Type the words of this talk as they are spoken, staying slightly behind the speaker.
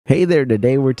Hey there,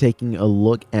 today we're taking a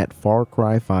look at Far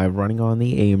Cry 5 running on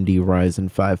the AMD Ryzen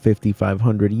 5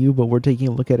 5500U, but we're taking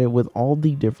a look at it with all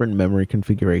the different memory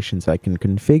configurations I can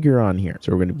configure on here.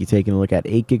 So we're going to be taking a look at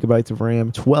 8GB of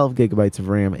RAM, 12GB of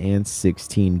RAM, and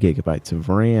 16GB of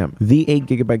RAM. The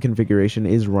 8GB configuration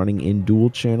is running in dual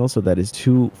channel, so that is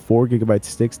two 4GB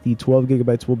sticks. The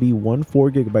 12GB will be one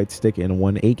 4GB stick and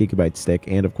one 8GB stick,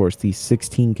 and of course the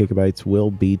 16GB will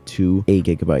be two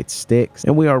 8GB sticks.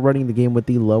 And we are running the game with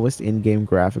the lowest in-game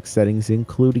graphics settings,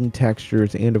 including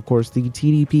textures, and of course the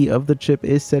TDP of the chip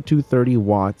is set to 30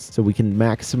 watts, so we can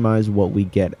maximize what we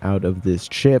get out of this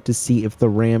chip to see if the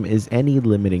RAM is any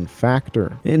limiting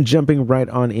factor. And jumping right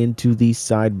on into the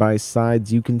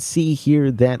side-by-sides, you can see here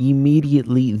that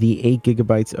immediately the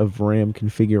 8GB of RAM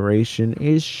configuration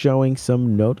is showing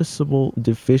some noticeable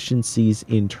deficiencies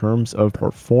in terms of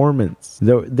performance,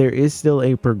 though there is still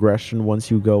a progression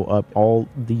once you go up all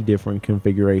the different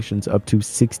configurations up to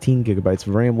 16GB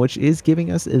of RAM, which is giving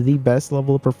us the best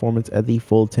level of performance at the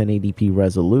full 1080p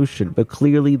resolution. But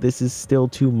clearly this is still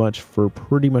too much for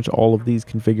pretty much all of these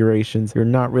configurations. You're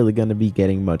not really going to be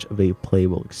getting much of a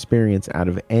playable experience out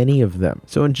of any of them.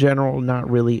 So in general, not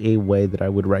really a way that I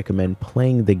would recommend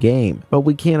playing the game. But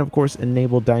we can of course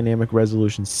enable dynamic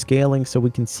resolution scaling so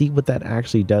we can see what that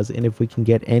actually does and if we can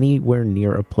get anywhere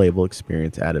near a playable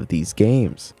experience out of these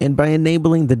games. And by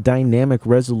enabling the dynamic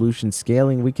resolution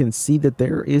scaling, we can see that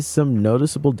there is some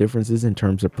noticeable differences in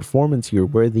terms of performance here,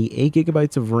 where the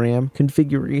 8GB of RAM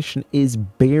configuration is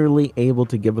barely able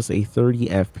to give us a 30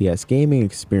 FPS gaming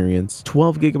experience.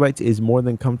 12GB is more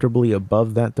than comfortably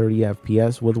above that 30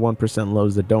 FPS with 1%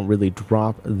 lows that don't really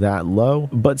drop that low,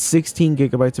 but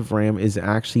 16GB of RAM is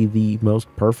actually the most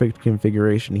perfect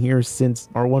configuration here, since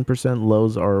our 1%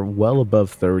 lows are well above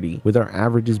 30, with our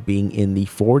averages being in the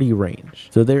 40 range.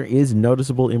 So there is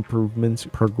noticeable improvements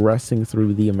progressing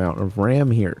through the amount of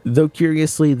RAM here. Though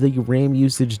curiously, the RAM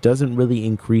usage doesn't really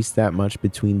increase that much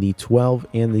between the 12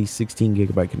 and the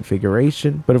 16GB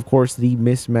configuration, but of course the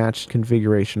mismatched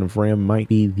configuration of RAM might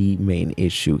be the main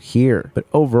issue here. But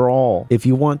overall, if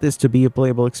you want this to be a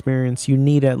playable experience, you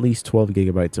need at least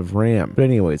 12GB of RAM. But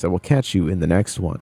anyways, I will catch you in the next one.